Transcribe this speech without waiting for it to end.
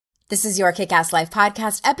This is your Kick-Ass Life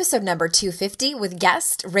podcast, episode number 250 with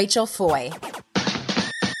guest Rachel Foy.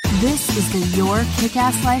 This is the Your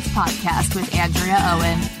Kick-Ass Life podcast with Andrea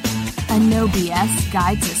Owen, a no BS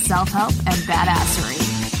guide to self-help and badassery.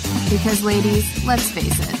 Because ladies, let's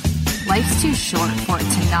face it, life's too short for it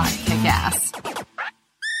to not kick ass.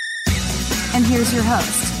 And here's your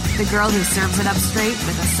host, the girl who serves it up straight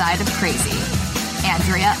with a side of crazy,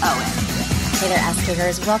 Andrea Owen. Hey there, ass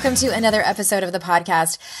kickers. Welcome to another episode of the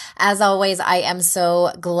podcast. As always, I am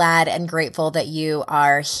so glad and grateful that you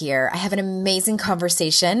are here. I have an amazing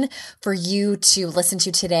conversation for you to listen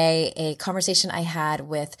to today, a conversation I had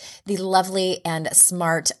with the lovely and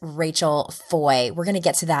smart Rachel Foy. We're going to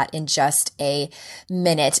get to that in just a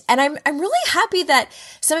minute. And I'm really happy that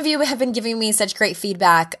some of you have been giving me such great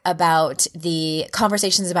feedback about the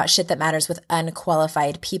conversations about shit that matters with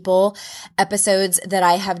unqualified people episodes that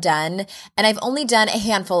I have done. And I've only done a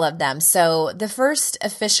handful of them. So the first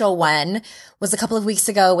official one was a couple of weeks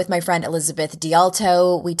ago with my friend Elizabeth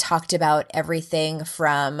D'Alto. We talked about everything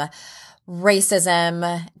from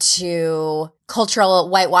racism to cultural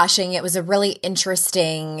whitewashing. It was a really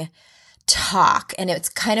interesting talk. And it's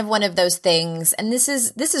kind of one of those things. And this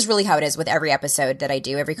is really how it is with every episode that I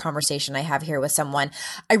do, every conversation I have here with someone.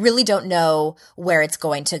 I really don't know where it's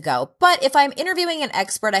going to go. But if I'm interviewing an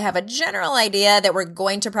expert, I have a general idea that we're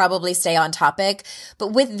going to probably stay on topic. But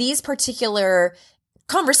with these particular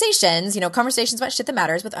conversations, conversations about shit that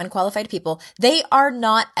matters with unqualified people, they are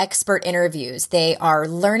not expert interviews. They are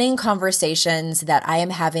learning conversations that I am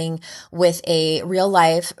having with a real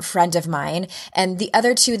life friend of mine. And the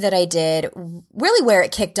other two that I did, really where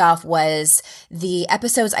it kicked off was the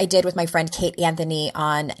episodes I did with my friend Kate Anthony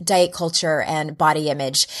on diet culture and body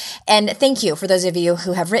image. And thank you for those of you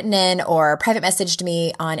who have written in or private messaged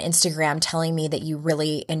me on Instagram telling me that you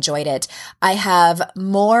really enjoyed it. I have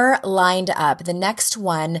more lined up. The next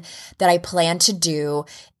one that I plan to do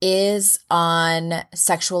is on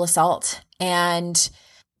sexual assault, and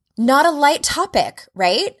not a light topic,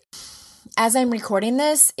 right? As I'm recording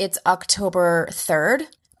this, it's October 3rd,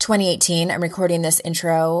 2018. I'm recording this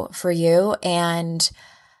intro for you, and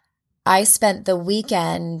I spent the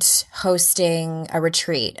weekend hosting a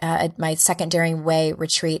retreat, my Second Daring Way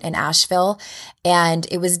retreat in Asheville, and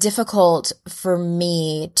it was difficult for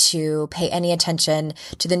me to pay any attention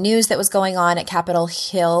to the news that was going on at Capitol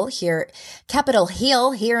Hill here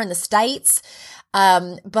in the States,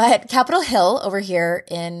 but Capitol Hill over here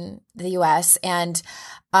in the US, and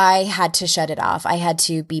I had to shut it off. I had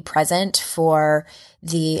to be present for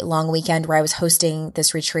the long weekend where I was hosting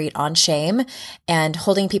this retreat on shame and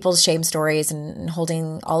holding people's shame stories and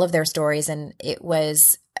holding all of their stories. And it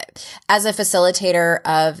was, as a facilitator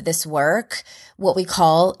of this work, what we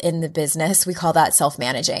call in the business, we call that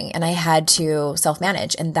self-managing. And I had to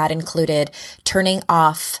self-manage. And that included turning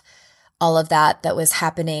off all of that was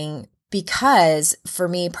happening, because for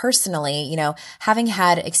me personally, having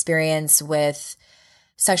had experience with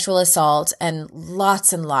sexual assault and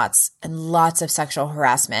lots of sexual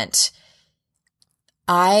harassment,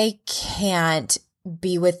 I can't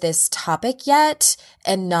be with this topic yet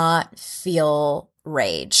and not feel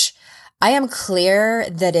rage. I am clear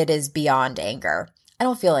that it is beyond anger. I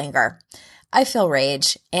don't feel anger. I feel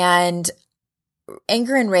rage, and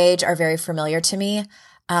anger and rage are very familiar to me,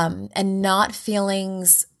 and not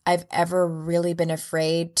feelings I've ever really been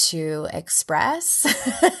afraid to express.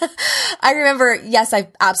 I remember, yes,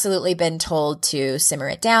 I've absolutely been told to simmer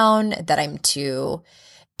it down, that I'm too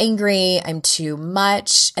angry, I'm too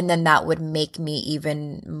much, and then that would make me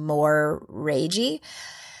even more ragey.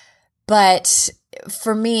 But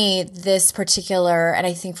for me, this particular, and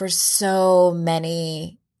I think for so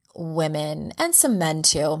many women and some men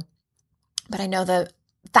too, but I know the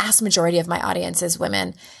vast majority of my audience is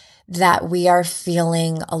women, that we are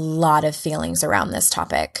feeling a lot of feelings around this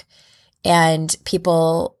topic, and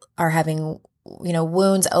people are having,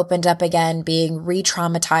 wounds opened up again, being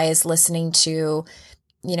re-traumatized, listening to,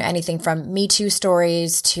 anything from Me Too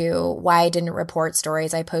stories to why I didn't report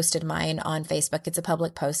stories. I posted mine on Facebook. It's a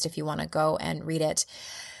public post if you want to go and read it.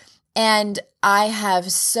 And I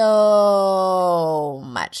have so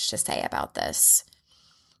much to say about this.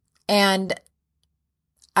 And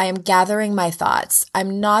I am gathering my thoughts.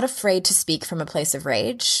 I'm not afraid to speak from a place of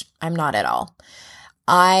rage. I'm not at all.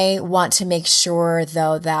 I want to make sure,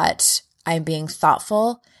 though, that I'm being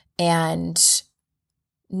thoughtful and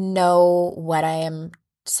know what I am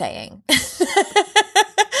saying.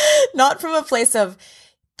 Not from a place of,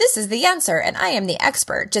 this is the answer and I am the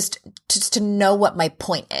expert, just to know what my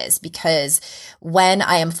point is. Because when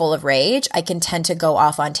I am full of rage, I can tend to go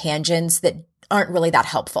off on tangents that aren't really that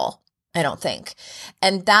helpful. I don't think.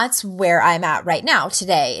 And that's where I'm at right now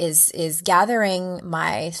today is gathering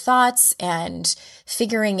my thoughts and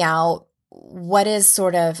figuring out what is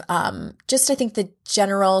sort of just I think the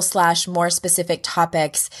general / more specific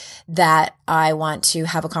topics that I want to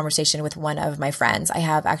have a conversation with one of my friends. I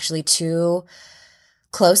have actually 2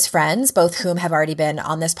 close friends, both whom have already been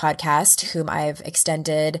on this podcast, whom I've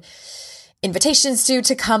extended invitations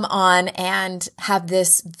to come on and have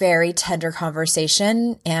this very tender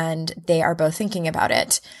conversation. And they are both thinking about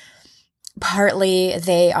it. Partly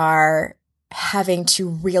they are having to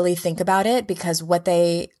really think about it because what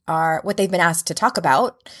they've been asked to talk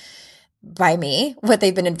about by me, what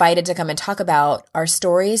they've been invited to come and talk about are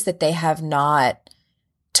stories that they have not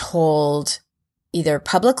told either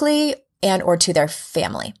publicly and or to their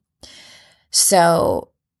family. So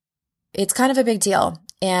it's kind of a big deal.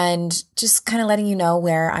 And just kind of letting you know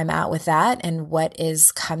where I'm at with that and what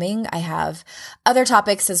is coming. I have other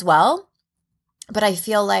topics as well, but I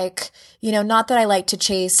feel like, not that I like to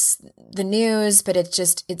chase the news, but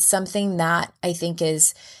it's something that I think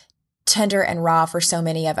is tender and raw for so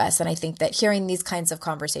many of us. And I think that hearing these kinds of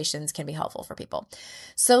conversations can be helpful for people.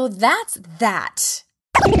 So that's that.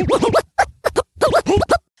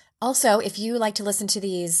 Also, if you like to listen to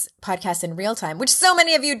these podcasts in real time, which so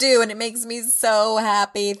many of you do, and it makes me so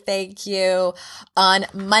happy, thank you. On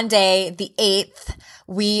Monday, the 8th,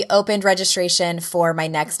 we opened registration for my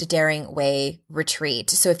next Daring Way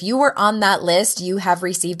retreat. So if you were on that list, you have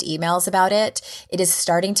received emails about it. It is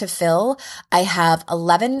starting to fill. I have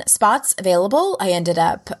 11 spots available. I ended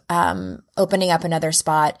up opening up another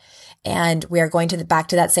spot. And we are going back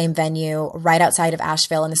to that same venue right outside of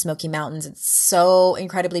Asheville in the Smoky Mountains. It's so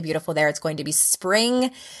incredibly beautiful there. It's going to be spring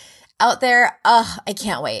out there. Oh, I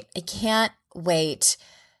can't wait. I can't wait.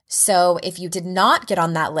 So if you did not get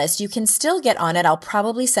on that list, you can still get on it. I'll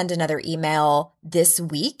probably send another email this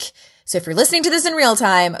week. So if you're listening to this in real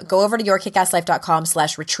time, go over to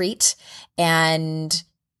yourkickasslife.com/retreat and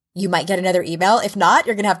you might get another email. If not,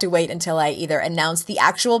 you're going to have to wait until I either announce the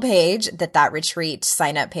actual page that retreat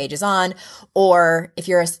sign up page is on, or if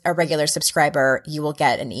you're a regular subscriber, you will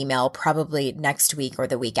get an email probably next week or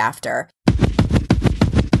the week after.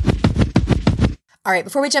 All right,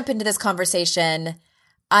 before we jump into this conversation,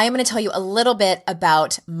 I am going to tell you a little bit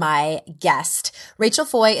about my guest. Rachel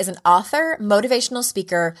Foy is an author, motivational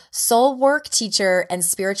speaker, soul work teacher, and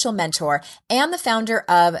spiritual mentor, and the founder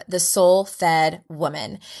of The Soul Fed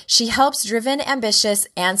Woman. She helps driven, ambitious,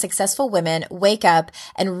 and successful women wake up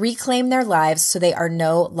and reclaim their lives so they are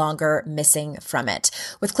no longer missing from it.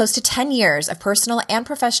 With close to 10 years of personal and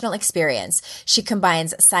professional experience, she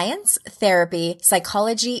combines science, therapy,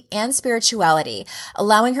 psychology, and spirituality,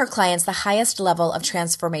 allowing her clients the highest level of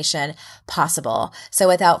transformation possible. So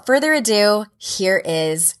without further ado, here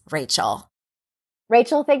is Rachel.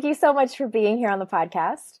 Rachel, thank you so much for being here on the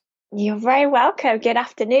podcast. You're very welcome. Good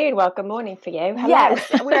afternoon. Well, good morning for you. Hello.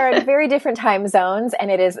 Yes, we are in very different time zones,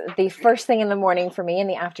 and it is the first thing in the morning for me and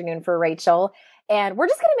the afternoon for Rachel. And we're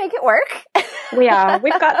just going to make it work. We are.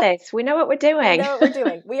 We've got this. We know what we're doing. We know what we're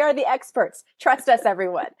doing. We are the experts. Trust us,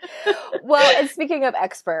 everyone. Well, and speaking of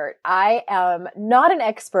expert, I am not an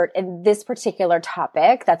expert in this particular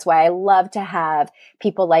topic. That's why I love to have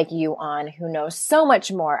people like you on who know so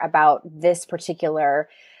much more about this particular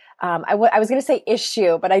I was going to say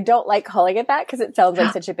issue, but I don't like calling it that because it sounds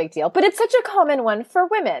like such a big deal. But it's such a common one for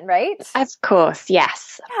women, right? Of course,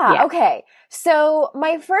 yes. Yeah. Okay. So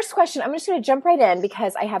my first question, I'm just going to jump right in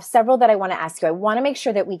because I have several that I want to ask you. I want to make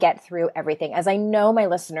sure that we get through everything, as I know my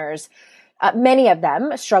listeners, many of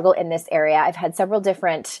them struggle in this area. I've had several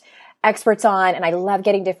different experts on, and I love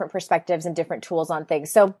getting different perspectives and different tools on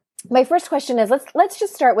things. So my first question is, let's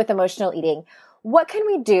just start with emotional eating. What can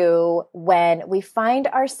we do when we find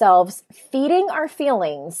ourselves feeding our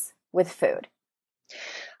feelings with food?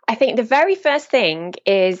 I think the very first thing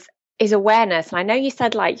is awareness. And I know you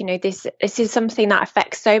said this is something that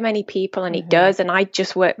affects so many people, and it does. And I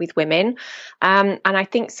just work with women. And I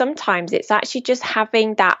think sometimes it's actually just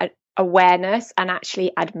having that awareness and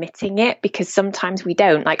actually admitting it, because sometimes we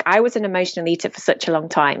don't. Like, I was an emotional eater for such a long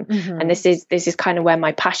time. And this is kind of where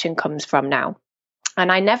my passion comes from now.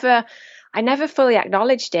 And I never fully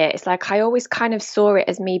acknowledged it. It's like I always kind of saw it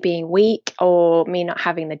as me being weak or me not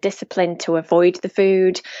having the discipline to avoid the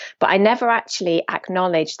food. But I never actually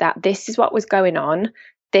acknowledged that this is what was going on.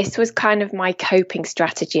 This was kind of my coping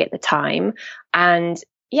strategy at the time. And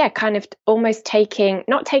yeah, kind of almost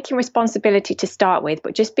not taking responsibility to start with,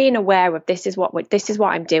 but just being aware of this is what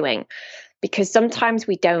I'm doing. Because sometimes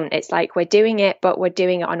we don't. It's like we're doing it, but we're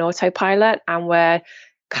doing it on autopilot, and we're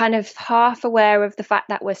kind of half aware of the fact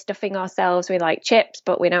that we're stuffing ourselves with like chips,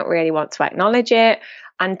 but we don't really want to acknowledge it.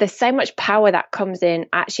 And there's so much power that comes in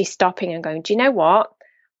actually stopping and going, do you know what?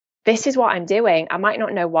 This is what I'm doing. I might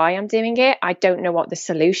not know why I'm doing it. I don't know what the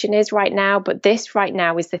solution is right now, but this right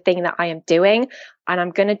now is the thing that I am doing. And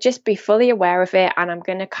I'm going to just be fully aware of it. And I'm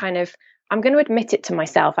going to admit it to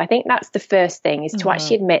myself. I think that's the first thing, is to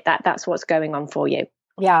actually admit that that's what's going on for you.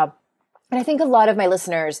 Yeah. And I think a lot of my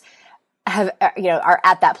listeners have, are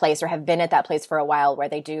at that place or have been at that place for a while where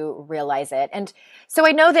they do realize it. And so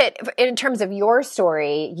I know that in terms of your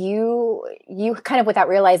story, you kind of, without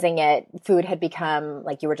realizing it, food had become,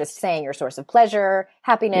 like you were just saying, your source of pleasure,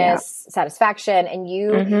 happiness, satisfaction. And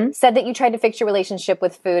you said that you tried to fix your relationship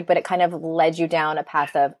with food, but it kind of led you down a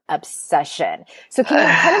path of obsession. So can you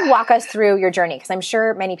kind of walk us through your journey? Because I'm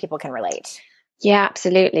sure many people can relate. Yeah,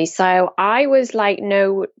 absolutely. So I was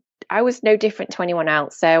no different to anyone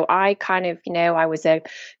else. So I kind of, I was a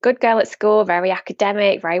good girl at school, very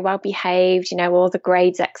academic, very well behaved, all the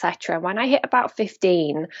grades, etc. When I hit about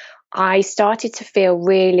 15, I started to feel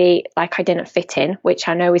really like I didn't fit in, which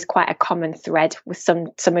I know is quite a common thread with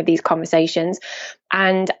some of these conversations.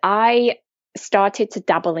 And I started to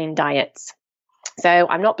dabble in diets. So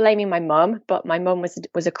I'm not blaming my mum, but my mum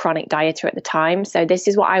was a chronic dieter at the time. So this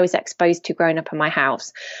is what I was exposed to growing up in my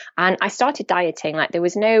house. And I started dieting. Like there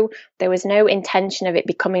was no intention of it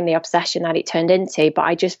becoming the obsession that it turned into, but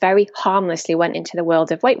I just very harmlessly went into the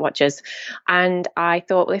world of Weight Watchers. And I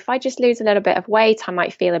thought, well, if I just lose a little bit of weight, I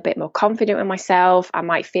might feel a bit more confident with myself. I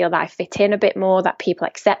might feel that I fit in a bit more, that people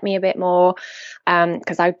accept me a bit more,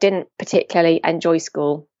 because I didn't particularly enjoy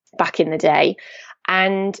school back in the day.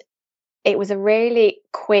 And it was a really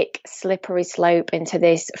quick, slippery slope into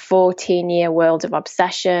this 14-year world of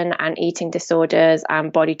obsession and eating disorders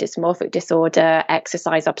and body dysmorphic disorder,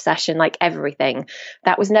 exercise obsession, like everything.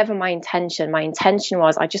 That was never my intention. My intention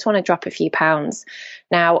was, I just want to drop a few pounds.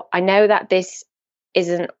 Now, I know that this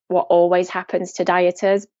isn't what always happens to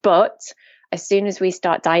dieters, but as soon as we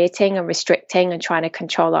start dieting and restricting and trying to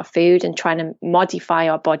control our food and trying to modify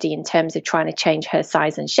our body in terms of trying to change her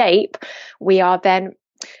size and shape, we're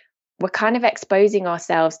kind of exposing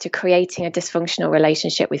ourselves to creating a dysfunctional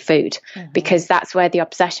relationship with food, because that's where the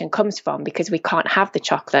obsession comes from, because we can't have the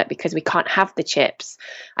chocolate, because we can't have the chips.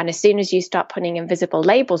 And as soon as you start putting invisible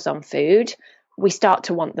labels on food, we start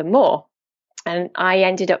to want them more. And I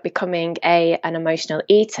ended up becoming an emotional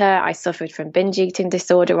eater. I suffered from binge eating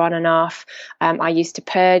disorder on and off. I used to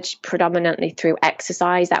purge predominantly through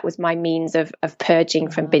exercise. That was my means of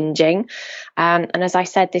purging from binging. And as I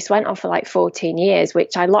said, this went on for like 14 years,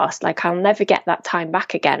 which I lost. Like I'll never get that time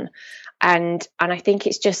back again. And I think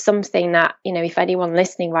it's just something that, if anyone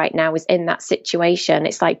listening right now is in that situation,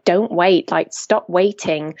 it's like, don't wait, like stop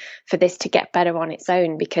waiting for this to get better on its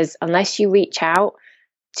own, because unless you reach out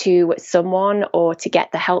to someone or to get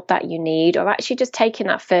the help that you need, or actually just taking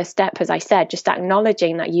that first step, as I said, just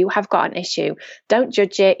acknowledging that you have got an issue. Don't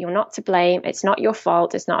judge it. You're not to blame. It's not your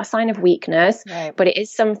fault. It's not a sign of weakness, but it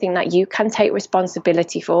is something that you can take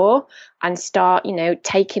responsibility for and start,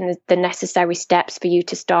 taking the necessary steps for you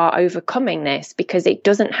to start overcoming this, because it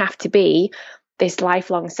doesn't have to be this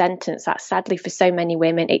lifelong sentence that sadly for so many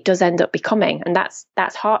women, it does end up becoming. And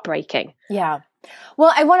that's heartbreaking. Yeah.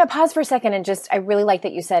 Well, I want to pause for a second and I really like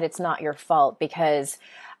that you said it's not your fault, because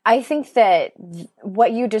I think that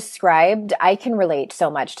what you described, I can relate so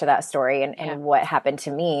much to that story and what happened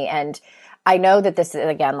to me. And I know that this,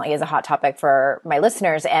 again, is a hot topic for my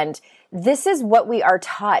listeners, and this is what we are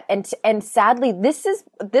taught. And sadly, this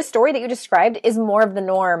story that you described is more of the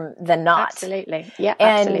norm than not. Absolutely. Yeah,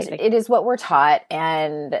 and absolutely. It is what we're taught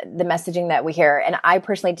and the messaging that we hear. And I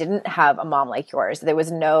personally didn't have a mom like yours. There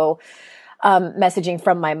was no messaging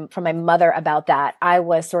from my mother about that. I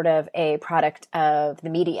was sort of a product of the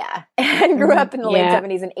media and grew up in the late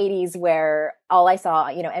 70s and 80s, where all I saw,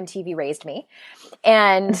 MTV raised me.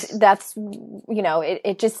 And that's,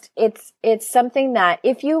 it's something that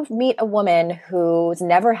if you meet a woman who's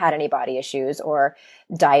never had any body issues or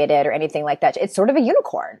dieted or anything like that, it's sort of a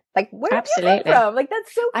unicorn. Like, where did you come from? Like,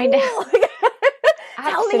 that's so cool. I know.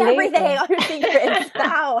 Tell me everything, all your secrets.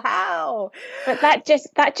 How? But that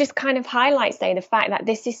just kind of highlights, though, the fact that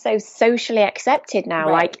this is so socially accepted now.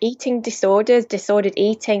 Right. Like eating disorders, disordered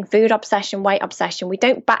eating, food obsession, weight obsession. We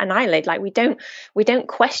don't bat an eyelid. Like we don't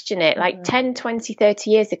question it. Like 10, 20, 30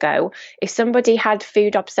 years ago, if somebody had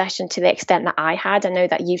food obsession to the extent that I had, I know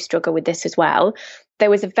that you struggle with this as well, there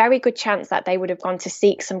was a very good chance that they would have gone to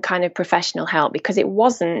seek some kind of professional help, because it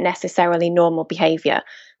wasn't necessarily normal behavior.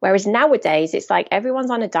 Whereas nowadays, it's like everyone's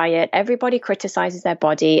on a diet, everybody criticizes their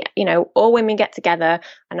body, all women get together,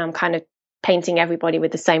 and I'm kind of painting everybody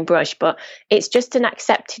with the same brush, but it's just an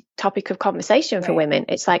accepted topic of conversation for women.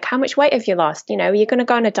 It's like, how much weight have you lost? You know, you're going to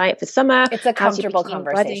go on a diet for summer. It's a comfortable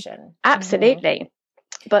conversation. Absolutely.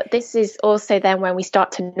 But this is also then when we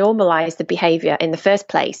start to normalize the behavior in the first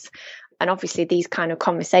place. And obviously these kind of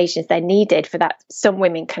conversations, they're needed for that. Some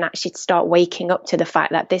women can actually start waking up to the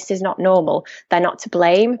fact that this is not normal. They're not to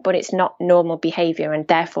blame, but it's not normal behavior. And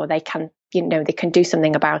therefore they can, you know, they can do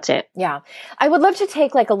something about it. Yeah. I would love to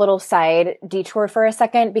take like a little side detour for a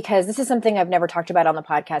second, because this is something I've never talked about on the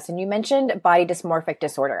podcast. And you mentioned body dysmorphic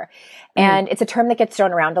disorder, and it's a term that gets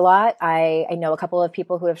thrown around a lot. I know a couple of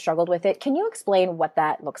people who have struggled with it. Can you explain what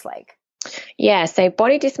that looks like? Yeah, so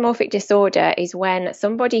body dysmorphic disorder is when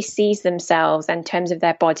somebody sees themselves in terms of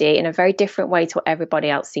their body in a very different way to what everybody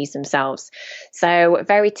else sees themselves. So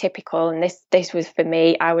very typical, and this was for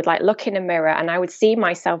me, I would like look in a mirror and I would see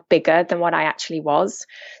myself bigger than what I actually was.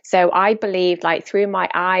 So I believed, like through my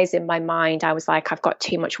eyes, in my mind, I was like, I've got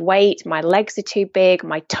too much weight, my legs are too big,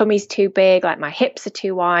 my tummy's too big, like my hips are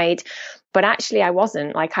too wide. But actually I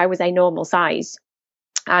wasn't, like I was a normal size.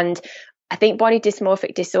 And I think body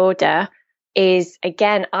dysmorphic disorder is,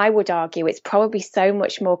 again, I would argue it's probably so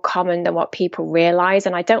much more common than what people realize.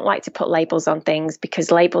 And I don't like to put labels on things because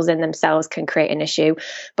labels in themselves can create an issue.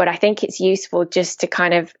 But I think it's useful just to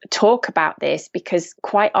kind of talk about this, because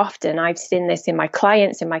quite often I've seen this in my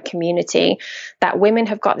clients, in my community, that women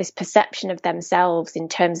have got this perception of themselves in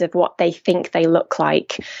terms of what they think they look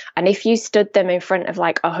like. And if you stood them in front of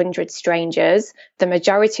like 100 strangers, the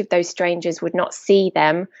majority of those strangers would not see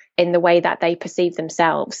them in the way that they perceive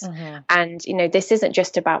themselves. And, you know, this isn't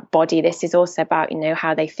just about body. This is also about, you know,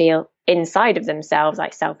 how they feel inside of themselves,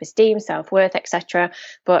 like self-esteem, self-worth, etc.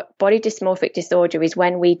 But body dysmorphic disorder is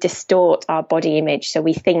when we distort our body image. So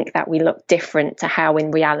we think that we look different to how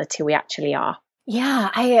in reality we actually are.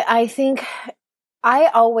 Yeah, I think I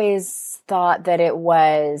always thought that it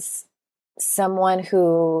was someone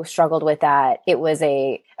who struggled with that. It was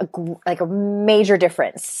a major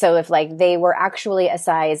difference. So if like they were actually a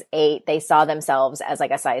size 8, they saw themselves as like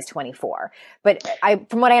a size 24. But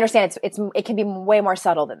from what I understand, it can be way more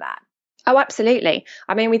subtle than that. Oh, absolutely.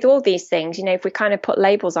 I mean, with all these things, you know, if we kind of put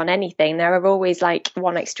labels on anything, there are always like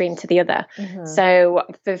one extreme to the other. So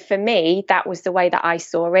for me, that was the way that I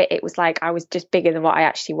saw it. It was like I was just bigger than what I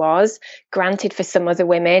actually was. Granted, for some other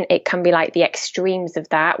women, it can be like the extremes of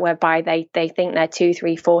that, whereby they think they're 2,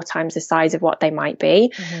 3, 4 times the size of what they might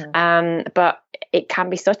be. But it can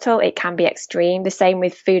be subtle, it can be extreme. The same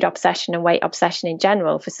with food obsession and weight obsession in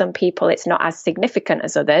general. For some people, it's not as significant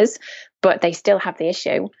as others, but they still have the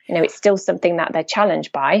issue. You know, it's still something that they're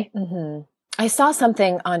challenged by. I saw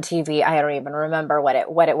something on TV. I don't even remember what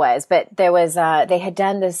it was, but there was, they had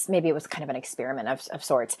done this, maybe it was kind of an experiment of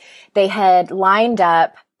sorts. They had lined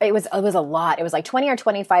up, it was a lot. It was like 20 or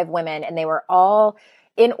 25 women, and they were all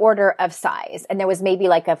in order of size. And there was maybe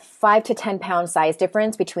like a 5 to 10 pound size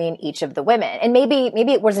difference between each of the women. And maybe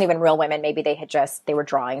it wasn't even real women. Maybe they were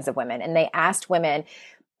drawings of women, and they asked women,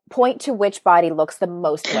 point to which body looks the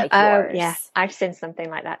most like yours. Oh, yeah. I've seen something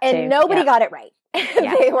like that too. And nobody got it right.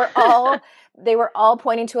 They were all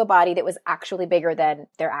pointing to a body that was actually bigger than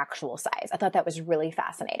their actual size. I thought that was really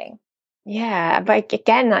fascinating. Yeah, but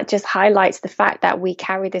again, that just highlights the fact that we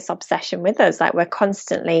carry this obsession with us. Like we're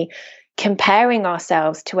constantly comparing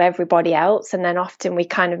ourselves to everybody else, and then often we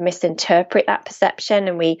kind of misinterpret that perception,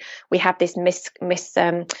 and we have this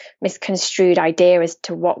misconstrued idea as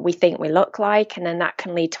to what we think we look like, and then that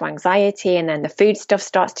can lead to anxiety, and then the food stuff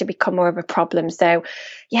starts to become more of a problem. So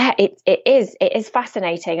yeah, it is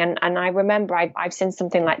fascinating, and I remember I've seen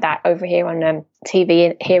something like that over here on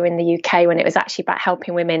TV here in the UK, when it was actually about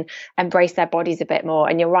helping women embrace their bodies a bit more.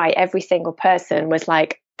 And you're right, every single person was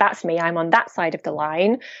like, that's me, I'm on that side of the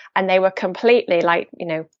line. And they were completely like, you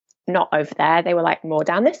know, not over there. They were like more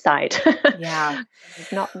down this side. Yeah.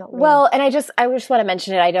 not well, and I just want to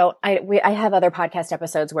mention it. I have other podcast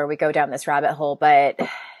episodes where we go down this rabbit hole, but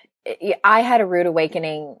I had a rude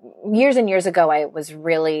awakening years and years ago. I was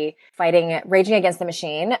really raging against the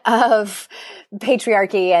machine of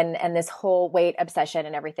patriarchy and this whole weight obsession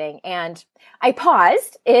and everything. And I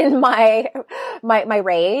paused in my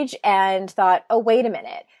rage and thought, oh, wait a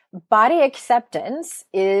minute. Body acceptance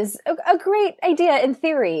is a great idea in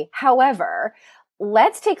theory. However,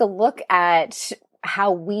 let's take a look at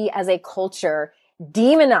how we as a culture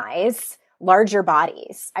demonize larger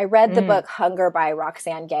bodies. I read the book Hunger by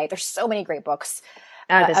Roxane Gay. There's so many great books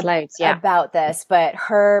there's loads, about this, but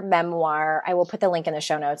her memoir, I will put the link in the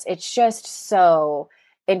show notes. It's just so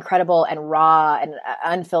incredible and raw and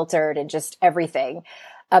unfiltered and just everything.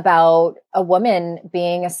 about a woman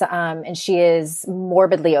being and she is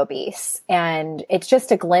morbidly obese, and it's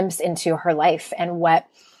just a glimpse into her life and what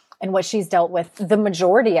she's dealt with the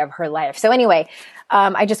majority of her life. So anyway,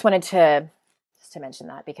 I just wanted to mention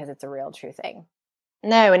that because it's a real true thing.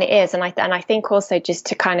 No, and it is. And I think also, just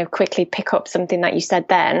to kind of quickly pick up something that you said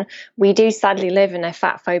then, we do sadly live in a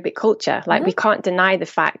fat phobic culture. Like, we can't deny the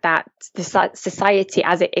fact that the society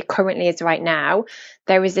as it currently is right now,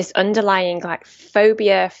 there is this underlying like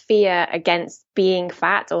phobia, fear against being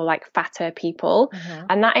fat or like fatter people.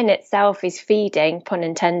 And that in itself is feeding, pun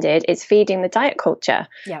intended, it's feeding the diet culture.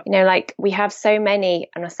 Yeah. You know, like we have so many,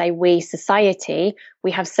 and I say we, society,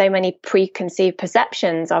 we have so many preconceived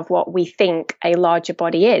perceptions of what we think a larger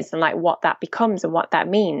body is and like what that becomes and what that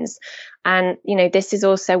means. And, you know, this is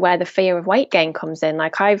also where the fear of weight gain comes in.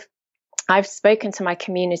 Like I've spoken to my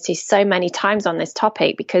community so many times on this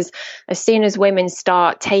topic, because as soon as women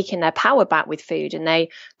start taking their power back with food and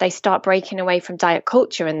they start breaking away from diet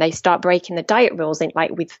culture and they start breaking the diet rules in,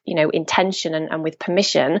 like with, you know, intention and with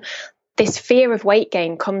permission, this fear of weight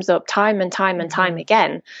gain comes up time and time and time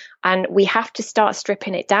again. And we have to start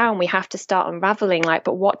stripping it down. We have to start unraveling, like,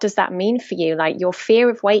 but what does that mean for you? Like, your fear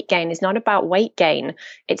of weight gain is not about weight gain.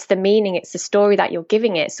 It's the meaning, it's the story that you're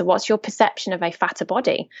giving it. So what's your perception of a fatter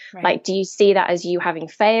body? Right. Like, do you see that as you having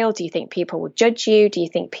failed? Do you think people will judge you? Do you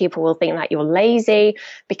think people will think that you're lazy?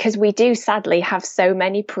 Because we do sadly have so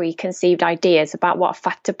many preconceived ideas about what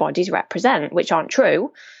fatter bodies represent, which aren't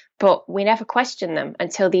true. But we never question them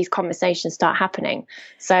until these conversations start happening.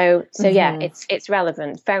 So yeah, it's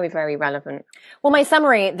relevant, very, very relevant. Well, my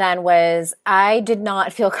summary then was, I did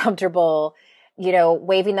not feel comfortable, you know,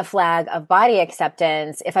 waving the flag of body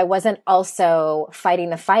acceptance if I wasn't also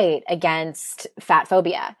fighting the fight against fat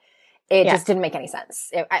phobia. It just didn't make any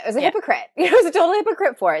sense. I was a hypocrite. I was a total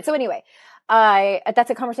hypocrite for it. So anyway, that's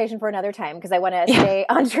a conversation for another time, because I want to stay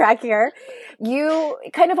on track here. You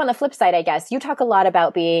kind of, on the flip side, I guess, you talk a lot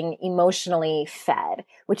about being emotionally fed,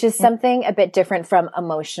 which is something a bit different from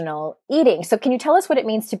emotional eating. So can you tell us what it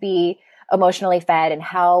means to be emotionally fed and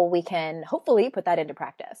how we can hopefully put that into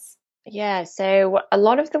practice? Yeah, so a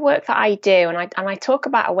lot of the work that I do, and I talk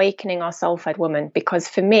about awakening our soul-fed woman, because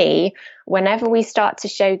for me, whenever we start to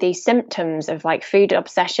show these symptoms of like food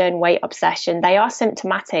obsession, weight obsession, they are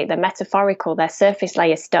symptomatic, they're metaphorical, they're surface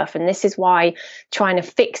layer stuff. And this is why trying to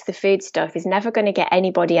fix the food stuff is never going to get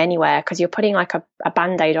anybody anywhere, because you're putting like a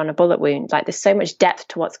band-aid on a bullet wound. Like, there's so much depth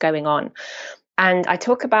to what's going on. And I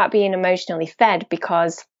talk about being emotionally fed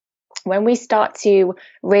because when we start to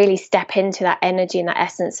really step into that energy and that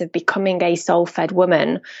essence of becoming a soul-fed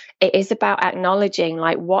woman, it is about acknowledging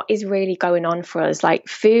like what is really going on for us. Like,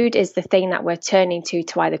 food is the thing that we're turning to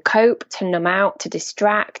either cope, to numb out, to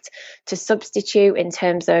distract, to substitute in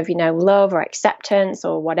terms of, you know, love or acceptance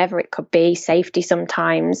or whatever it could be, safety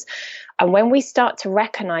sometimes. And when we start to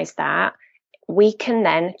recognize that, we can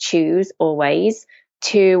then choose always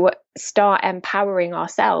to start empowering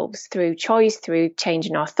ourselves through choice, through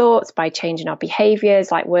changing our thoughts, by changing our behaviors,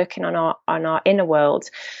 like working on our inner world.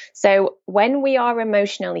 So when we are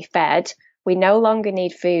emotionally fed, we no longer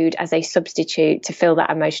need food as a substitute to fill that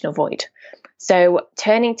emotional void. So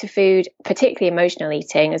turning to food, particularly emotional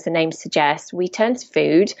eating, as the name suggests, we turn to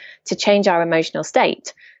food to change our emotional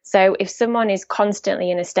state. So if someone is constantly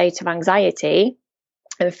in a state of anxiety,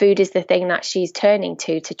 and food is the thing that she's turning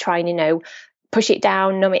to try and, you know, push it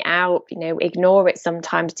down, numb it out, you know, ignore it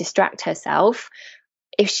sometimes, distract herself.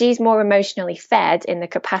 If she's more emotionally fed in the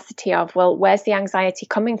capacity of, well, where's the anxiety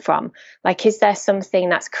coming from? Like, is there something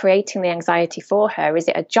that's creating the anxiety for her? Is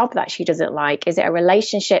it a job that she doesn't like? Is it a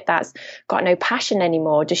relationship that's got no passion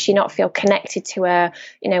anymore? Does she not feel connected to her,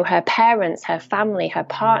 you know, her parents, her family, her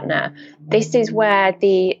partner? This is where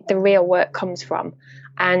the real work comes from.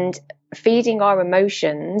 And feeding our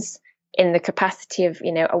emotions in the capacity of,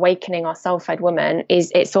 you know, awakening our soul-fed woman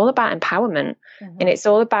it's all about empowerment. And it's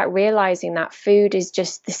all about realizing that food is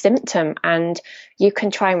just the symptom, and you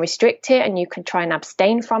can try and restrict it, and you can try and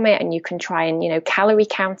abstain from it, and you can try and, you know, calorie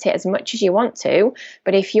count it as much as you want to.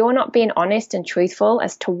 But if you're not being honest and truthful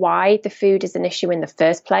as to why the food is an issue in the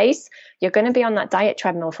first place, you're going to be on that diet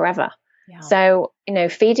treadmill forever. Yeah. So, you know,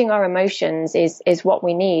 feeding our emotions is what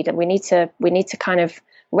we need, and we need to kind of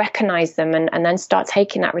recognize them and then start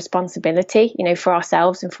taking that responsibility, you know, for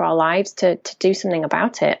ourselves and for our lives to do something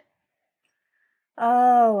about it.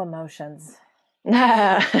 Oh, emotions.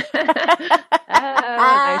 Emotions.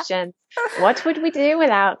 What would we do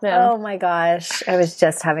without them? Oh my gosh. I was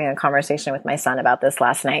just having a conversation with my son about this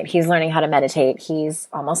last night. He's learning how to meditate. He's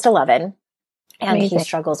almost 11 and Amazing. He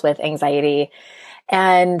struggles with anxiety.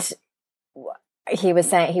 And he was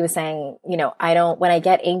saying, you know, when I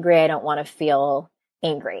get angry, I don't want to feel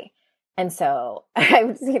angry. And so I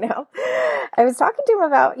was talking to him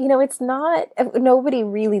about, it's not, nobody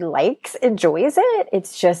really enjoys it.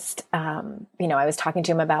 It's just, I was talking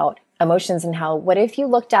to him about emotions and how, what if you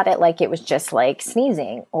looked at it like it was just like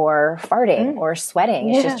sneezing or farting or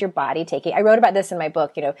sweating? It's just your body I wrote about this in my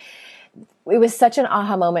book, it was such an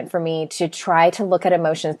aha moment for me to try to look at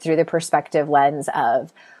emotions through the perspective lens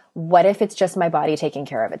of, what if it's just my body taking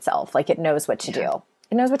care of itself? Like it knows what to do.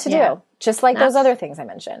 It knows what to do. Just like those other things I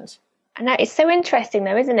mentioned. And that is so interesting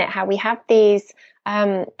though, isn't it? How we have these,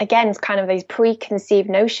 again, kind of these preconceived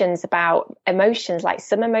notions about emotions, like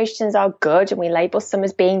some emotions are good and we label some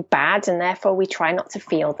as being bad and therefore we try not to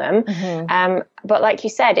feel them. But like you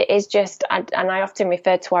said, it is just, and I often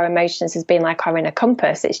refer to our emotions as being like our inner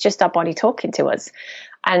compass. It's just our body talking to us.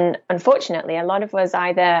 And unfortunately, a lot of us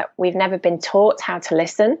either we've never been taught how to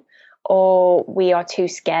listen or we are too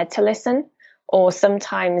scared to listen. Or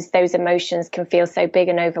sometimes those emotions can feel so big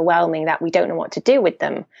and overwhelming that we don't know what to do with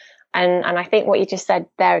them. And I think what you just said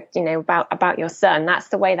there, about your son, that's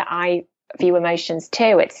the way that I view emotions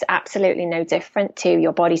too. It's absolutely no different to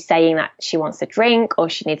your body saying that she wants a drink or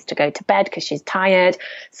she needs to go to bed because she's tired.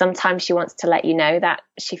 Sometimes she wants to let you know that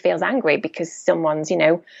she feels angry because someone's,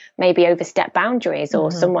 maybe overstepped boundaries or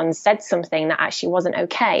someone said something that actually wasn't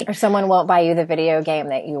okay. Or someone won't buy you the video game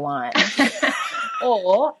that you want.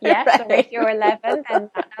 Or, yes, right. Or if you're 11,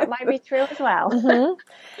 then that might be true as well.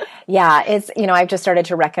 Yeah, it's, I've just started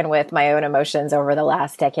to reckon with my own emotions over the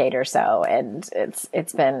last decade or so, and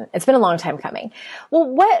it's been a long time coming.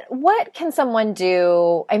 Well, what can someone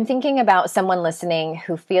do? I'm thinking about someone listening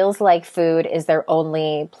who feels like food is their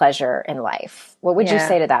only pleasure in life. What would you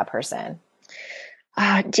say to that person?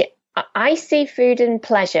 I see food and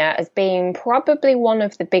pleasure as being probably one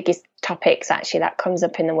of the biggest topics actually that comes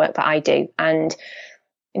up in the work that I do. And,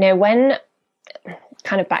 when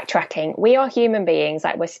kind of backtracking, we are human beings,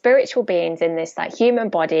 like we're spiritual beings in this like human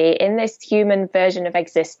body, in this human version of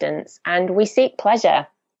existence, and we seek pleasure.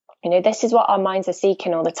 This is what our minds are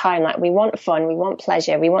seeking all the time. Like we want fun, we want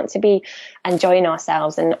pleasure, we want to be enjoying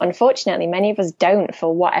ourselves. And unfortunately, many of us don't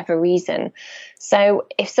for whatever reason. So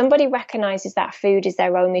if somebody recognizes that food is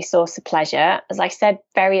their only source of pleasure, as I said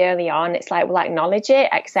very early on, it's like, well, acknowledge it,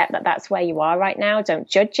 accept that that's where you are right now. Don't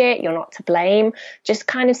judge it. You're not to blame. Just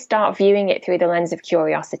kind of start viewing it through the lens of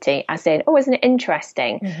curiosity, as in, oh, isn't it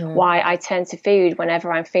interesting why I turn to food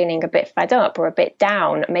whenever I'm feeling a bit fed up or a bit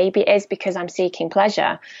down? Maybe it is because I'm seeking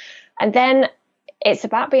pleasure. And then it's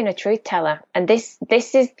about being a truth teller. And this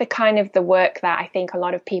is the kind of the work that I think a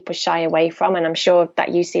lot of people shy away from. And I'm sure that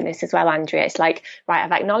you see this as well, Andrea. It's like, right,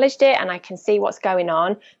 I've acknowledged it and I can see what's going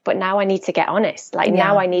on, but now I need to get honest.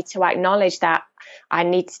 Now I need to acknowledge that I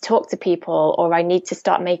need to talk to people, or I need to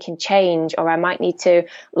start making change, or I might need to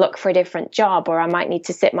look for a different job, or I might need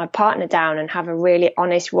to sit my partner down and have a really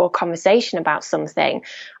honest, raw conversation about something.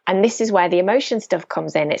 And this is where the emotion stuff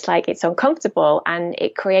comes in. It's like, it's uncomfortable and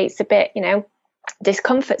it creates a bit,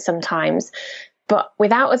 discomfort sometimes. But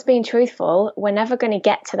without us being truthful, we're never going to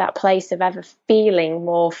get to that place of ever feeling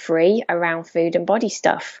more free around food and body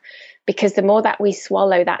stuff. Because the more that we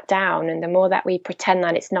swallow that down and the more that we pretend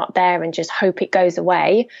that it's not there and just hope it goes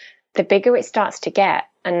away, the bigger it starts to get.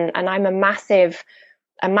 And I'm a massive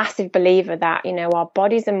believer that, our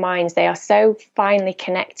bodies and minds, they are so finely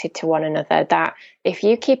connected to one another that if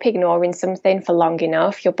you keep ignoring something for long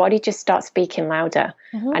enough, your body just starts speaking louder.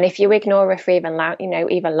 And if you ignore her for even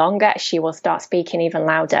longer, she will start speaking even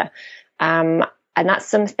louder. And that's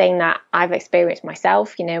something that I've experienced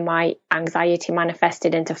myself. My anxiety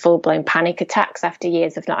manifested into full-blown panic attacks after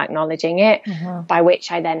years of not acknowledging it, by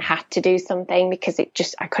which I then had to do something because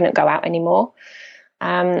I couldn't go out anymore.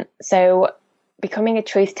 So becoming a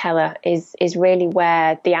truth teller is really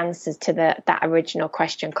where the answers to that original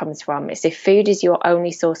question comes from. It's if food is your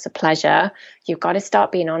only source of pleasure, you've got to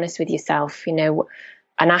start being honest with yourself,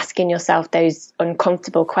 and asking yourself those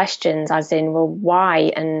uncomfortable questions, as in, well,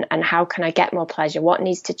 why and how can I get more pleasure? What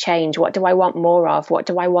needs to change? What do I want more of? What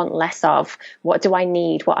do I want less of? What do I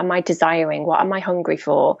need? What am I desiring? What am I hungry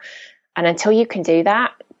for? And until you can do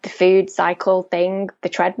that, the food cycle thing, the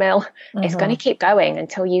treadmill, is going to keep going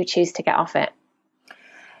until you choose to get off it.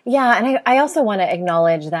 Yeah. And I also want to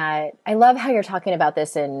acknowledge that I love how you're talking about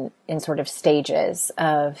this in sort of stages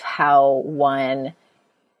of how one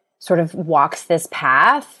sort of walks this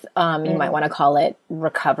path. You might want to call it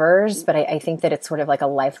recovers, but I think that it's sort of like a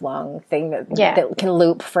lifelong thing that can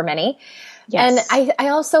loop for many. Yes. And I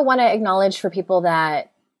also want to acknowledge for people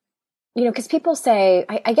that, because people say,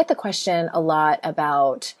 I get the question a lot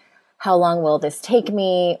about how long will this take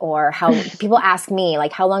me? Or how people ask me,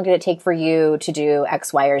 like, how long did it take for you to do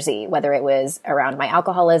X, Y, or Z, whether it was around my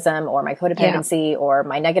alcoholism or my codependency or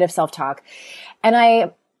my negative self-talk. And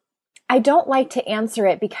I don't like to answer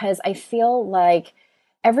it because I feel like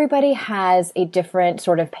everybody has a different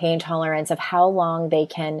sort of pain tolerance of how long they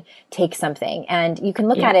can take something. And you can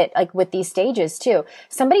look at it like with these stages too.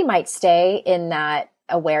 Somebody might stay in that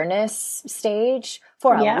awareness stage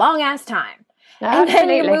for a long ass time. And then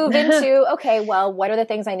you move into, okay, well, what are the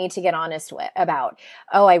things I need to get honest about?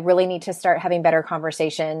 Oh, I really need to start having better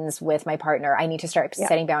conversations with my partner. I need to start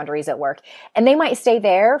setting boundaries at work. And they might stay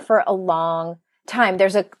there for a long time.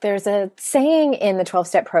 There's a saying in the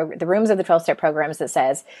 12-step program, the rooms of the 12-step programs that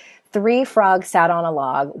says, 3 frogs sat on a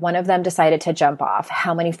log. One of them decided to jump off.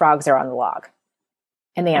 How many frogs are on the log?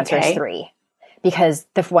 And the answer is 3, because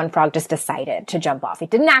the one frog just decided to jump off. It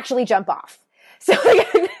didn't actually jump off. So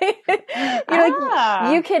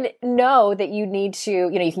you can know that you need to,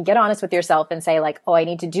 you can get honest with yourself and say like, oh, I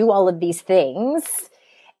need to do all of these things,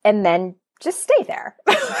 and then just stay there.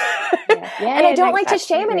 And I don't like to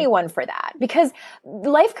shame anyone for that, because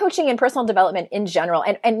life coaching and personal development in general,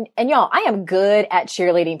 and y'all, I am good at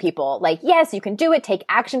cheerleading people. Like, yes, you can do it. Take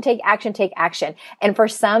action, take action, take action. And for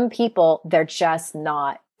some people, they're just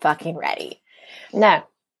not fucking ready. No,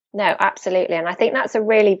 absolutely. And I think that's a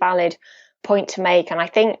really valid point to make. And I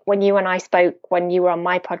think when you and I spoke, when you were on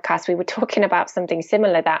my podcast, we were talking about something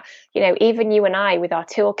similar, that, even you and I, with our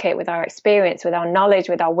toolkit, with our experience, with our knowledge,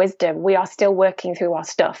 with our wisdom, we are still working through our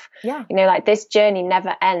stuff. Yeah. Like this journey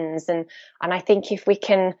never ends. And I think if we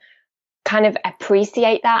can kind of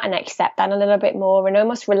appreciate that and accept that a little bit more, and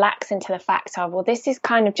almost relax into the fact of, well, this is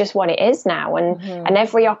kind of just what it is now. And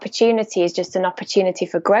every opportunity is just an opportunity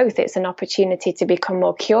for growth. It's an opportunity to become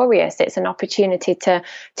more curious. It's an opportunity to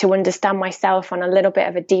understand myself on a little bit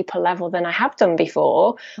of a deeper level than I have done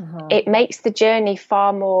before. It makes the journey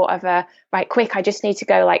far more of a, right, quick, I just need to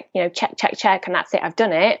go like, check, and that's it, I've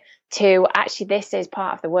done it, to actually, this is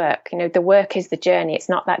part of the work. The work is the journey. It's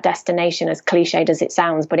not that destination, as cliched as it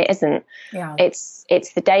sounds, but it isn't. Yeah. It's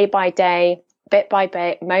the day by day, bit by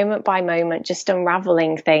bit, moment by moment, just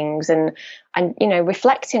unraveling things and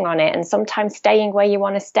reflecting on it, and sometimes staying where you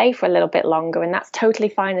want to stay for a little bit longer, and that's totally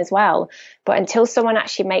fine as well. But until someone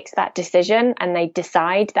actually makes that decision and they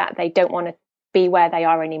decide that they don't want to be where they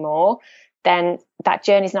are anymore, then that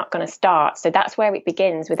journey's not going to start. So that's where it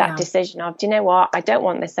begins, with that decision of, do you know what? I don't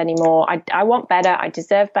want this anymore. I want better. I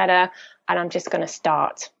deserve better. And I'm just going to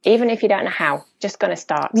start. Even if you don't know how, just going to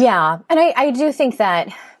start. Yeah. And I do think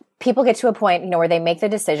that people get to a point, where they make the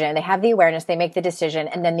decision, they have the awareness, they make the decision,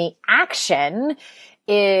 and then the action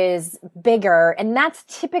is bigger. And that's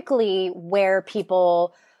typically where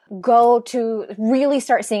people go to really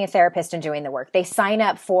start seeing a therapist and doing the work. They sign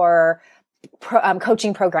up for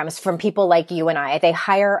coaching programs from people like you and I. They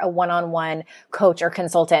hire a one-on-one coach or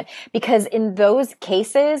consultant, because in those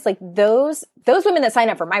cases, like those women that sign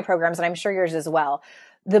up for my programs, and I'm sure yours as well,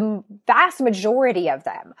 the vast majority of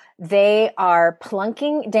them, they are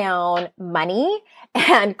plunking down money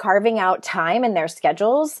and carving out time in their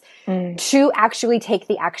schedules to actually take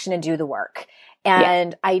the action and do the work.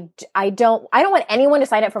 And I don't want anyone to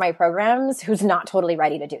sign up for my programs who's not totally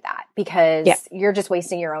ready to do that, because you're just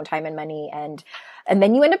wasting your own time and money, and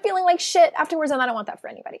then you end up feeling like shit afterwards. And I don't want that for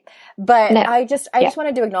anybody. But I just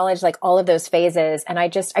wanted to acknowledge like all of those phases. And I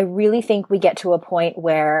really think we get to a point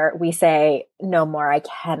where we say, no more, I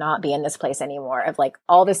cannot be in this place anymore, of like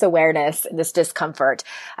all this awareness, this discomfort.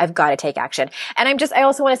 I've got to take action. And I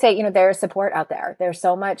also want to say, there's support out there. There's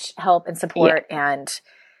so much help and support, and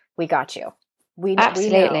we got you.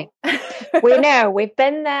 Absolutely. We know. We've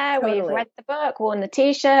been there. Totally. We've read the book, worn the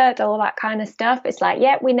t-shirt, all that kind of stuff. It's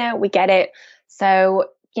like, we know, we get it. So,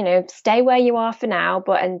 stay where you are for now.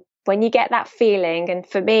 And when you get that feeling, and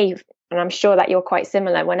for me, and I'm sure that you're quite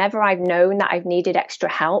similar, whenever I've known that I've needed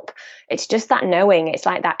extra help, it's just that knowing. It's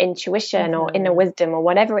like that intuition or inner wisdom or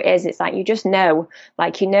whatever it is. It's like, you just know,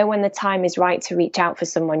 like, when the time is right to reach out for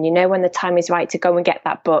someone, when the time is right to go and get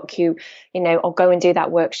that book, or go and do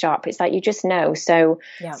that workshop. It's like, you just know. So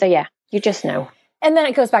you just know. And then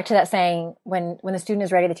it goes back to that saying, when the student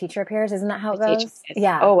is ready, the teacher appears. Isn't that how it goes?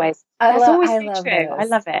 Yeah. Always. That's always so true. I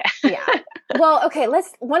love it. Yeah. Well, okay,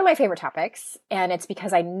 one of my favorite topics, and it's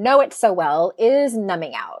because I know it so well, is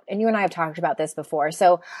numbing out. And you and I have talked about this before.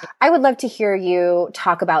 So I would love to hear you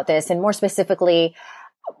talk about this, and more specifically,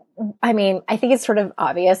 I mean, I think it's sort of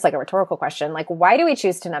obvious, like a rhetorical question, like, why do we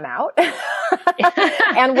choose to numb out?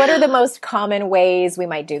 And what are the most common ways we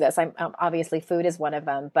might do this? Obviously food is one of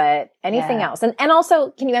them, but anything else? And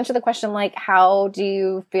also, can you answer the question, like, how do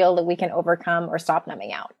you feel that we can overcome or stop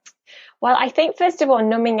numbing out? Well, I think, first of all,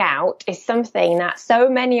 numbing out is something that so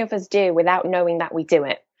many of us do without knowing that we do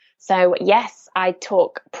it. So yes, I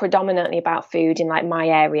talk predominantly about food in like my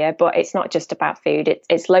area, but it's not just about food.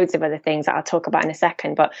 It's loads of other things that I'll talk about in a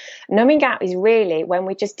second. But numbing out is really when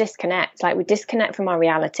we just disconnect, like we disconnect from our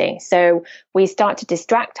reality. So we start to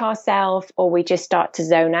distract ourselves, or we just start to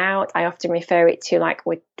zone out. I often refer it to like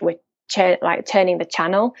we're like turning the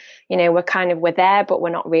channel. We're there, but we're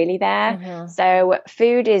not really there. Mm-hmm. So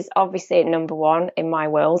food is obviously number one in my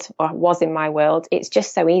world, or was in my world. It's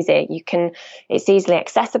just so easy. It's easily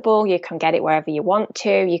accessible. You can get it wherever you want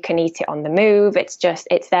to. You can eat it on the move. It's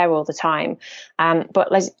there all the time.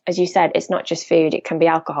 But as you said, it's not just food. It can be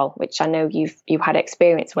alcohol, which I know you've had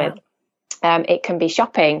experience with. It can be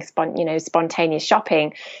shopping, spontaneous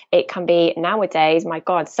shopping. It can be nowadays, my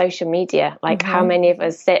God, social media. Like how many of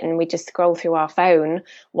us sit and we just scroll through our phone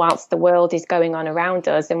whilst the world is going on around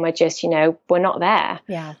us, and we're just, we're not there.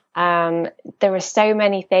 Yeah. There are so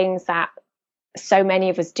many things that so many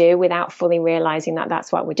of us do without fully realizing that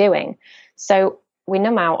that's what we're doing. So we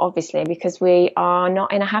numb out, obviously, because we are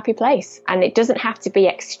not in a happy place. And it doesn't have to be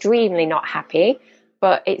extremely not happy,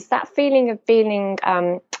 but it's that feeling of feeling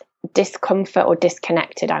discomfort or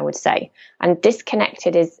disconnected, I would say. And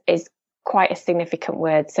disconnected is quite a significant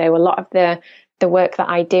word. So a lot of the work that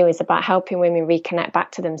I do is about helping women reconnect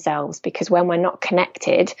back to themselves, because when we're not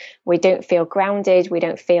connected, we don't feel grounded, we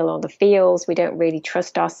don't feel all the feels, we don't really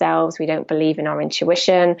trust ourselves, we don't believe in our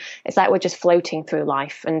intuition. It's like we're just floating through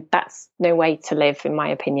life, and that's no way to live, in my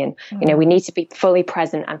opinion. We need to be fully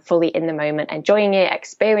present and fully in the moment, enjoying it,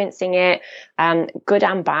 experiencing it, good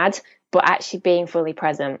and bad, but actually being fully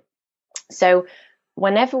present. So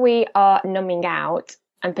whenever we are numbing out,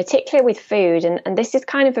 and particularly with food, and this is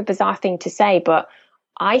kind of a bizarre thing to say, but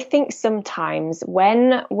I think sometimes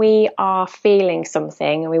when we are feeling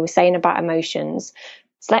something, and we were saying about emotions,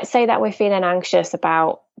 so let's say that we're feeling anxious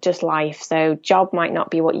about just life. So job might not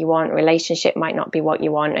be what you want, relationship might not be what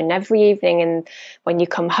you want. And every evening, and when you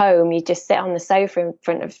come home, you just sit on the sofa in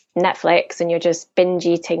front of Netflix and you're just binge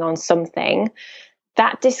eating on something.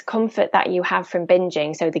 That discomfort that you have from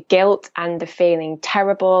binging, so the guilt and the feeling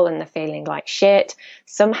terrible and the feeling like shit,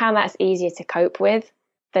 somehow that's easier to cope with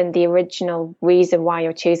than the original reason why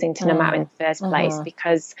you're choosing to numb out in the first place,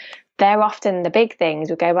 because they're often the big things.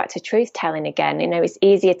 We go back to truth telling again. It's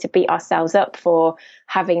easier to beat ourselves up for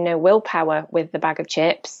having no willpower with the bag of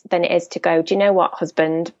chips than it is to go, do you know what,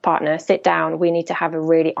 husband, partner, sit down. We need to have a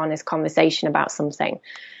really honest conversation about something.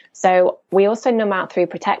 So we also numb out through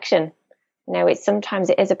protection. Sometimes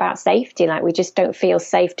it is about safety. Like we just don't feel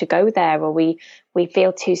safe to go there, or we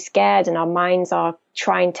feel too scared, and our minds are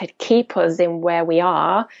trying to keep us in where we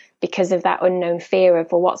are because of that unknown fear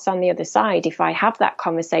of, well, what's on the other side? If I have that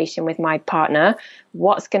conversation with my partner,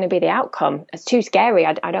 what's going to be the outcome? It's too scary.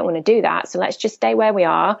 I don't want to do that. So let's just stay where we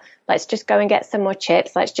are. Let's just go and get some more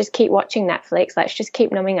chips. Let's just keep watching Netflix. Let's just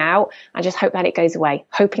keep numbing out and just hope that it goes away,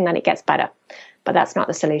 hoping that it gets better. But that's not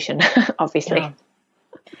the solution, obviously. Yeah.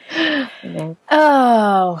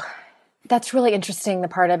 Oh, that's really interesting. The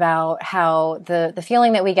part about how the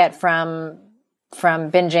feeling that we get from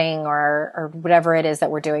binging or whatever it is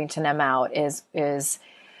that we're doing to numb out is it's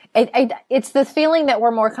the feeling that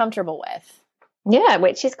we're more comfortable with. Yeah,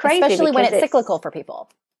 which is crazy, especially when it's cyclical for people.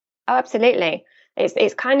 Oh, absolutely.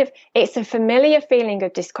 It's a familiar feeling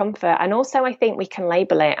of discomfort. And also I think we can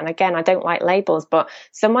label it. And again, I don't like labels, but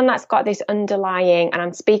someone that's got this underlying, and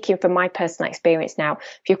I'm speaking from my personal experience now,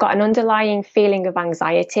 if you've got an underlying feeling of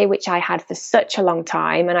anxiety, which I had for such a long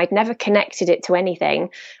time, and I'd never connected it to anything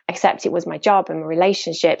except it was my job and my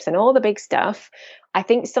relationships and all the big stuff. I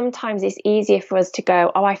think sometimes it's easier for us to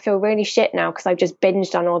go, oh, I feel really shit now because I've just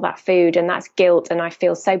binged on all that food, and that's guilt, and I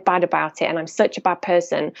feel so bad about it, and I'm such a bad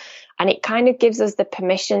person. And it kind of gives us the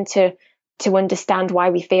permission to understand why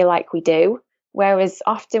we feel like we do. Whereas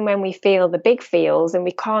often when we feel the big feels and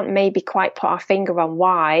we can't maybe quite put our finger on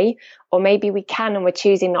why, or maybe we can and we're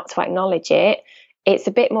choosing not to acknowledge it, it's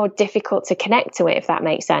a bit more difficult to connect to it, if that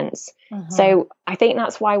makes sense. So I think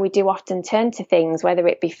that's why we do often turn to things, whether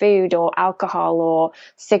it be food or alcohol or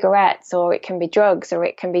cigarettes, or it can be drugs, or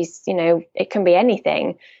it can be, it can be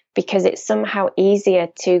anything, because it's somehow easier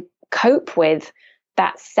to cope with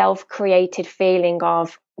that self-created feeling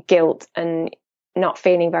of guilt and not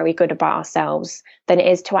feeling very good about ourselves than it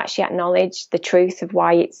is to actually acknowledge the truth of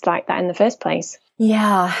why it's like that in the first place.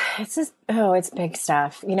 Yeah, it's big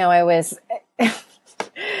stuff. I was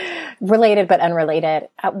related but unrelated.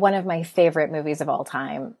 One of my favorite movies of all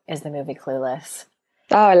time is the movie Clueless.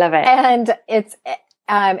 Oh, I love it. And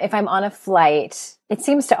if I'm on a flight, it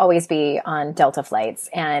seems to always be on Delta flights.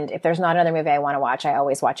 And if there's not another movie I want to watch, I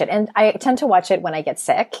always watch it. And I tend to watch it when I get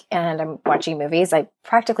sick and I'm watching movies. I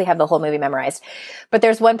practically have the whole movie memorized. But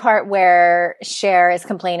there's one part where Cher is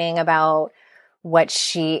complaining about what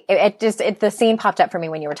the scene popped up for me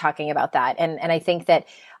when you were talking about that. And I think that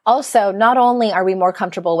also, not only are we more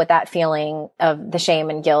comfortable with that feeling of the shame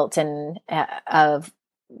and guilt and of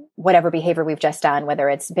whatever behavior we've just done, whether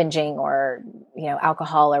it's binging or,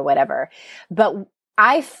 alcohol or whatever. But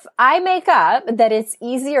I make up that it's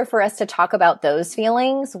easier for us to talk about those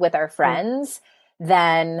feelings with our friends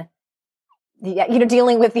than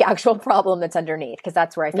dealing with the actual problem that's underneath, because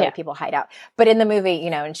that's where I feel like people hide out. But in the movie,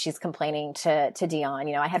 and she's complaining to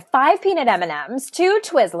Dion, I had 5 peanut M&Ms, 2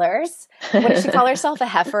 Twizzlers. What did she call herself? A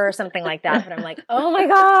heifer or something like that. But I'm like, oh my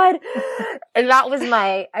God. And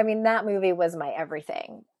that movie was my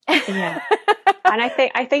everything. Yeah. And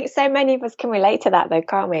I think so many of us can relate to that though,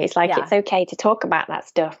 can't we? It's like, it's okay to talk about that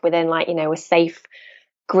stuff within a safe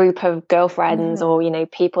group of girlfriends or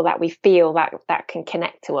people that we feel that can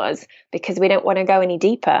connect to us, because we don't want to go any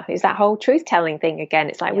deeper. It's that whole truth telling thing again.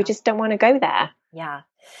 It's like we just don't want to go there.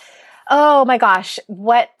 Oh my gosh,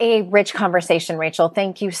 what a rich conversation, Rachel.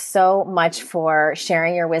 Thank you so much for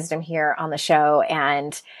sharing your wisdom here on the show.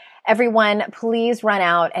 And everyone, please run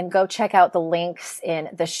out and go check out the links in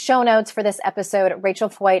the show notes for this episode,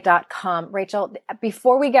 rachelfoy.com. Rachel,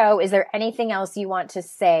 before we go, is there anything else you want to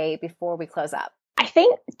say before we close up? I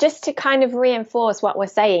think just to kind of reinforce what we're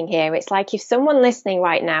saying here, it's like if someone listening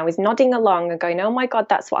right now is nodding along and going, oh my God,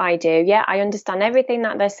 that's what I do. Yeah, I understand everything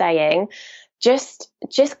that they're saying. Just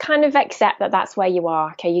kind of accept that that's where you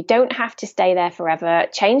are. Okay. You don't have to stay there forever.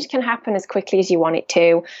 Change can happen as quickly as you want it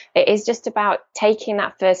to. It is just about taking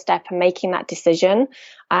that first step and making that decision.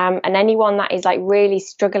 And anyone that is like really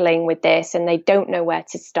struggling with this and they don't know where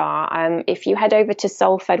to start, if you head over to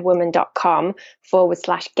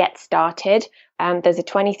soulfedwoman.com/get started, there's a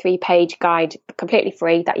 23-page guide completely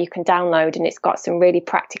free that you can download, and it's got some really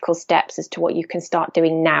practical steps as to what you can start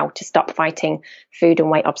doing now to stop fighting food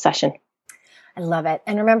and weight obsession. I love it.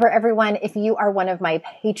 And remember, everyone, if you are one of my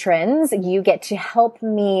patrons, you get to help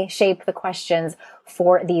me shape the questions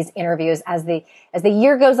for these interviews. As the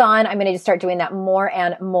year goes on, I'm going to start doing that more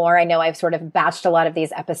and more. I know I've sort of batched a lot of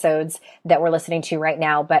these episodes that we're listening to right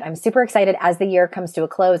now, but I'm super excited as the year comes to a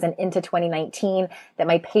close and into 2019 that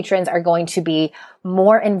my patrons are going to be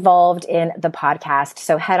more involved in the podcast.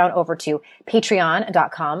 So head on over to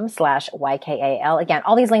patreon.com/YKAL. Again,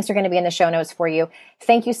 all these links are going to be in the show notes for you.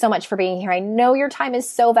 Thank you so much for being here. I know your time is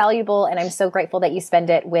so valuable, and I'm so grateful that you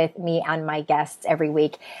spend it with me and my guests every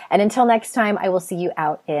week. And until next time, I will see you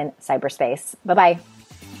out in cyberspace. Bye-bye.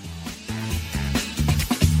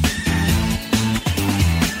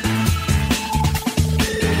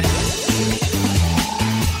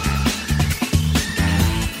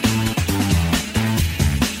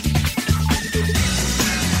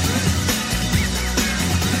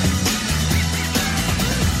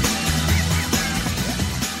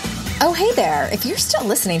 Oh, hey there. If you're still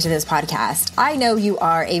listening to this podcast, I know you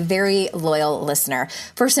are a very loyal listener.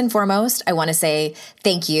 First and foremost, I want to say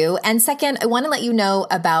thank you. And second, I want to let you know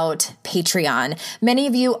about Patreon. Many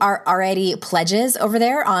of you are already pledges over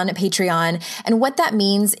there on Patreon. And what that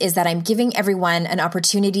means is that I'm giving everyone an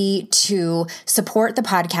opportunity to support the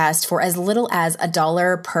podcast for as little as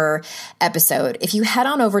 $1 per episode. If you head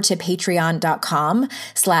on over to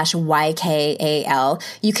patreon.com/YKAL,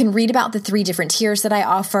 you can read about the 3 different tiers that I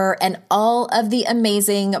offer and all of the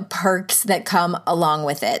amazing perks that come along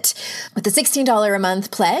with it. With the $16 a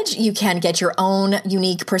month pledge, you can get your own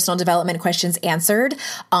unique personal development questions answered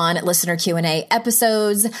on listener Q&A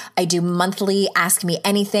episodes. I do monthly Ask Me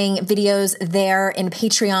Anything videos there in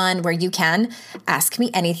Patreon where you can ask me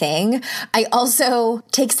anything. I also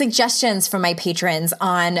take suggestions from my patrons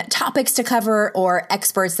on topics to cover or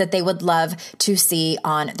experts that they would love to see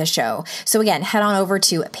on the show. So again, head on over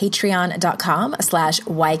to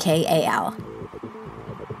patreon.com/YKAL.